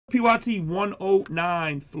PYT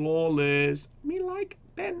 109 Flawless. Me like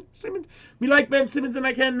Ben Simmons. Me like Ben Simmons, and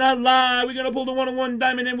I cannot lie. We're going to pull the 101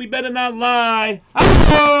 diamond, and we better not lie.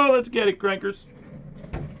 Oh, let's get it, crankers.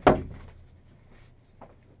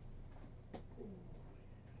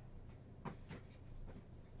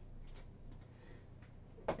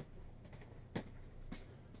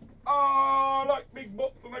 Oh, I like big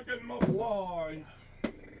books, and I cannot lie.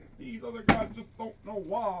 These other guys just don't know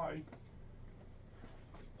why.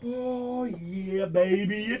 Oh, yeah,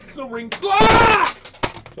 baby. It's a ring. Ah!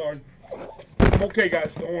 Sorry. I'm okay,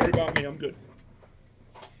 guys. Don't worry about me. I'm good.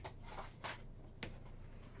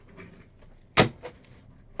 I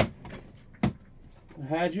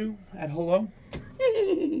had you at hello.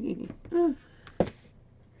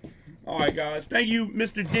 All right, guys. Thank you,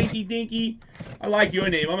 Mr. Dinky Dinky. I like your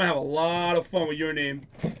name. I'm going to have a lot of fun with your name.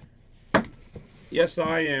 Yes,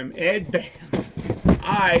 I am. Ed Bam.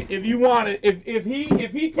 Alright, if you want it, if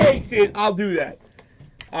he takes it, I'll do that.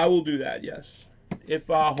 I will do that, yes. If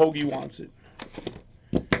Hoagie wants it.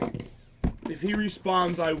 If he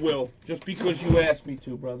responds, I will. Just because you asked me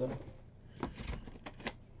to, brother.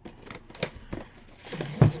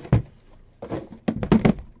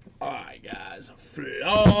 Alright, guys.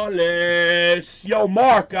 Flawless. Yo,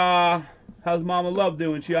 Mark, how's Mama Love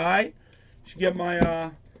doing? She alright? She get my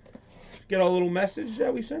get our little message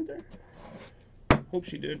that we sent her? Hope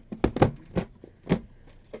she did.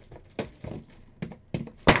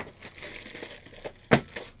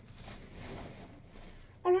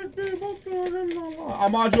 I'll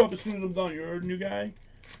mod you up as soon as I'm done. You heard, new guy?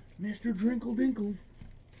 Mr. Drinkle Dinkle.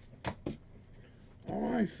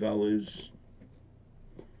 Alright, fellas.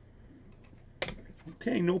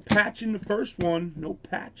 Okay, no patch in the first one. No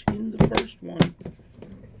patch in the first one.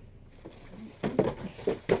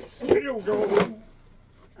 Here we go.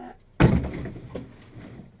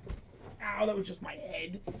 Ow, that was just my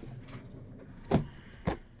head.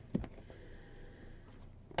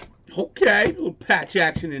 Okay, a little patch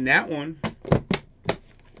action in that one.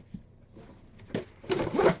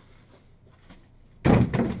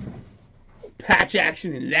 Patch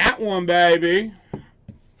action in that one, baby.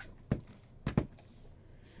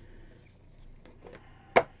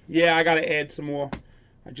 Yeah, I gotta add some more.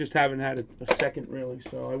 I just haven't had a second, really,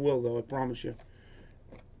 so I will, though, I promise you.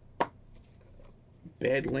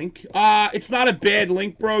 Bad link? It's not a bad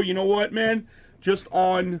link, bro. You know what, man? Just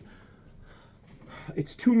on...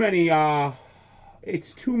 It's too many, I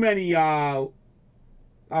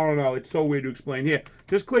don't know. It's so weird to explain. Here,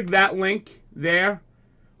 just click that link there.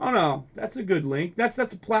 Oh, no. That's a good link. That's a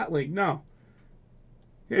plat link. No.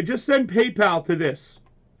 Here, just send PayPal to this.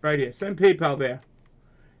 Right here. Send PayPal there.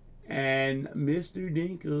 And Mr.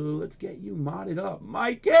 Dinkle, let's get you modded up.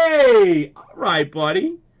 Mikey! All right,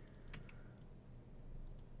 buddy.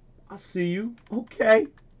 I see you. Okay.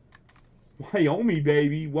 Wyoming,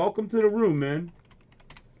 baby. Welcome to the room, man.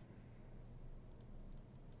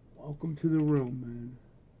 Welcome to the room, man.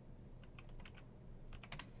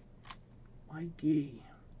 Mikey.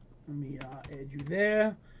 Let me add you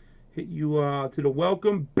there. Hit you to the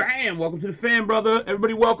welcome. Bam! Welcome to the fam, brother.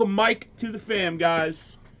 Everybody welcome Mike to the fam,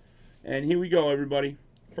 guys. And here we go, everybody.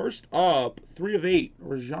 First up, 3 of 8.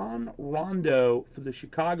 Rajon Rondo for the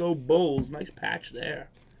Chicago Bulls. Nice patch there.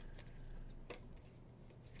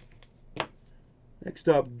 Next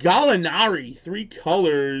up, Gallinari. 3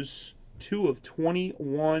 colors. 2 of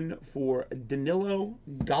 21 for Danilo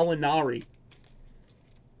Gallinari.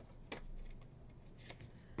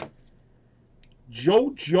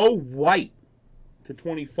 JoJo White to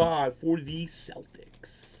 25 for the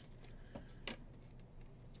Celtics.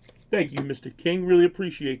 Thank you, Mr. King. Really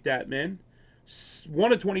appreciate that, man.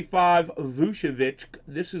 1 of 25 Vucevic.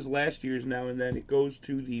 This is last year's now, and then it goes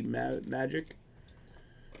to the Magic.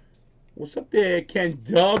 What's up there, Ken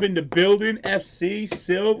Dub in the building? FC,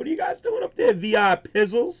 Sil. What are you guys doing up there? VI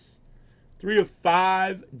Pizzles. 3 of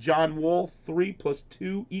 5. John Wall. 3 plus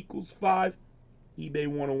 2 equals 5. eBay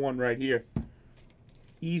 101 right here.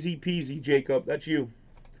 Easy peasy, Jacob. That's you.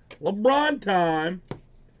 LeBron time.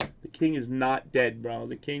 The King is not dead, bro.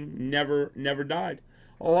 The King never died.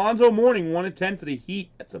 Alonzo Mourning, 1 of 10 for the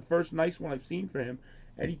Heat. That's the first nice one I've seen for him.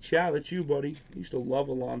 Eddie Chow, that's you, buddy. I used to love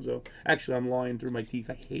Alonzo. Actually, I'm lying through my teeth.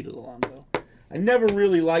 I hated Alonzo. I never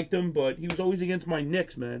really liked him, but he was always against my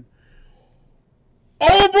Knicks, man.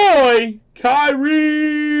 Oh, boy!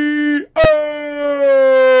 Kyrie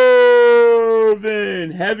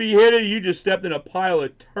Irving! Heavy hitter. You just stepped in a pile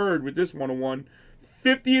of turd with this 101.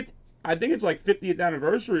 50th, I think it's like 50th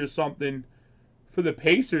anniversary or something for the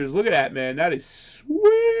Pacers. Look at that, man. That is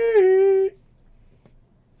sweet.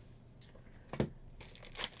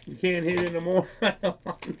 You can't hit it anymore.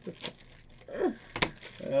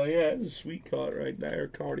 Hell yeah, that's a sweet card right there.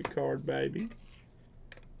 Cardi card, baby.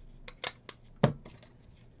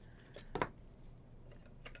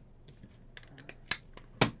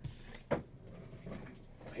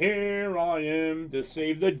 Here I am to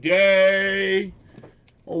save the day.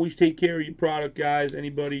 Always take care of your product, guys.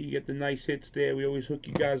 Anybody, you get the nice hits there. We always hook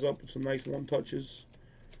you guys up with some nice one-touches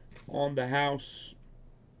on the house.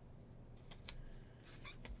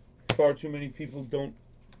 Far too many people don't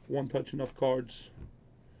one-touch enough cards.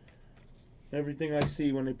 Everything I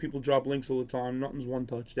see when people drop links all the time, nothing's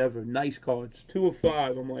one-touched ever. Nice cards. 2 of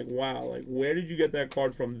 5. I'm like, wow. Like, where did you get that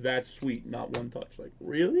card from? That sweet, not one-touch. Like,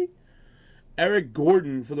 really? Eric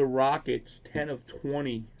Gordon for the Rockets. 10 of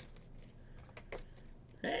 20.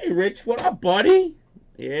 Hey, Rich, what up, buddy?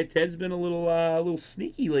 Yeah, Ted's been a little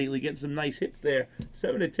sneaky lately, getting some nice hits there.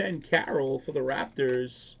 7 of 10, Carroll for the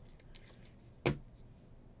Raptors.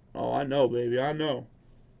 Oh, I know, baby, I know.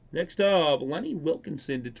 Next up, Lenny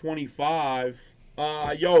Wilkinson to 25.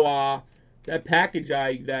 That package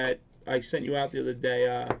that I sent you out the other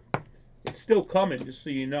day, it's still coming, just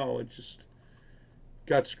so you know. It just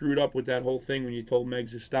got screwed up with that whole thing when you told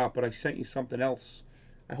Megs to stop, but I sent you something else.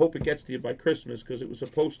 I hope it gets to you by Christmas, because it was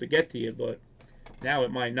supposed to get to you, but now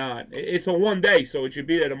it might not. It's a one day, so it should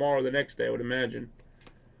be there tomorrow or the next day, I would imagine.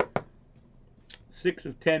 6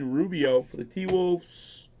 of 10, Rubio for the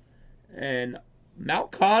T-Wolves. And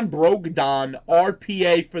Malcolm Brogdon,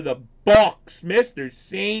 RPA for the Bucks, Mr.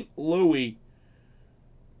 St. Louis.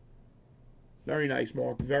 Very nice,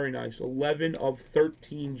 Mark. Very nice. 11 of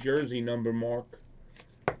 13 jersey number, Mark.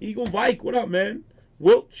 Eagle Vike, what up, man?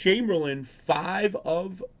 Wilt Chamberlain, 5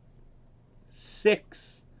 of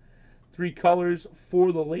 6. 3 colors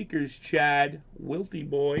for the Lakers, Chad. Wilty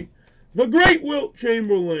boy. The great Wilt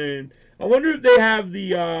Chamberlain. I wonder if they have the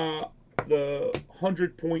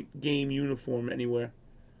 100-point game uniform anywhere.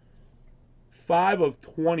 5 of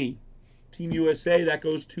 20. Team USA, that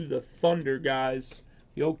goes to the Thunder, guys.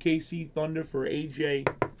 The OKC Thunder for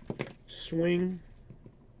AJ Swing.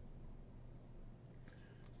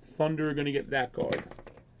 Thunder are going to get that card.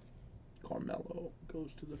 Carmelo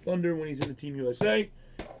goes to the Thunder when he's in the Team USA.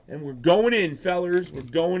 And we're going in, fellers. We're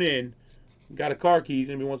going in. We got a car keys.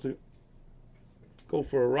 Anybody wants to go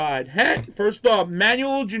for a ride? First up,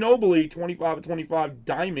 Manuel Ginobili, 25 of 25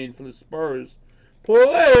 diamond for the Spurs.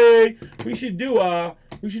 Play. We should do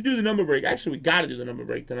the number break. Actually, we got to do the number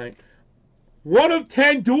break tonight. 1 of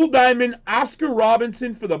 10 dual diamond Oscar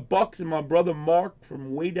Robinson for the Bucks and my brother Mark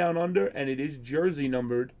from way down under, and it is jersey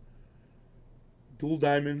numbered. Dual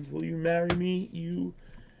diamonds. Will you marry me,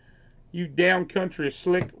 you down country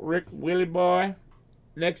slick Rick Willie boy?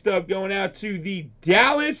 Next up, going out to the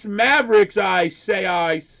Dallas Mavericks, I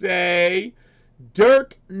say.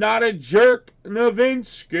 Dirk, not a jerk,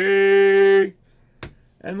 Nowitzki.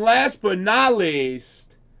 And last but not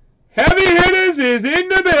least, Heavy Hitters is in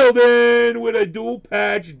the building with a dual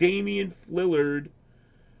patch, Damian Lillard.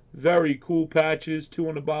 Very cool patches, 2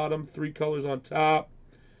 on the bottom, 3 colors on top.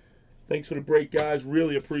 Thanks for the break, guys.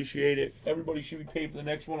 Really appreciate it. Everybody should be paid for the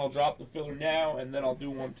next one. I'll drop the filler now, and then I'll do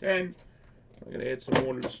 110. I'm going to add some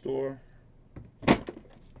more to the store.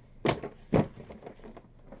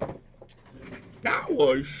 That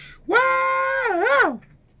was wow!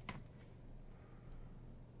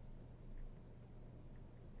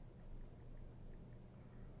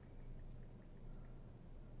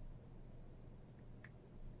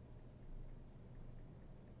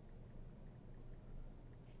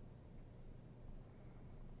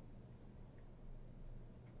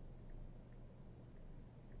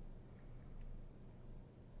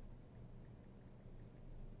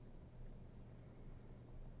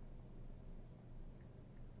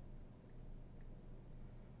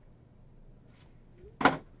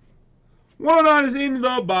 One is in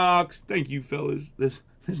the box. Thank you, fellas. There's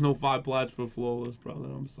no 5 plats for Flawless, brother.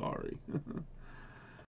 I'm sorry.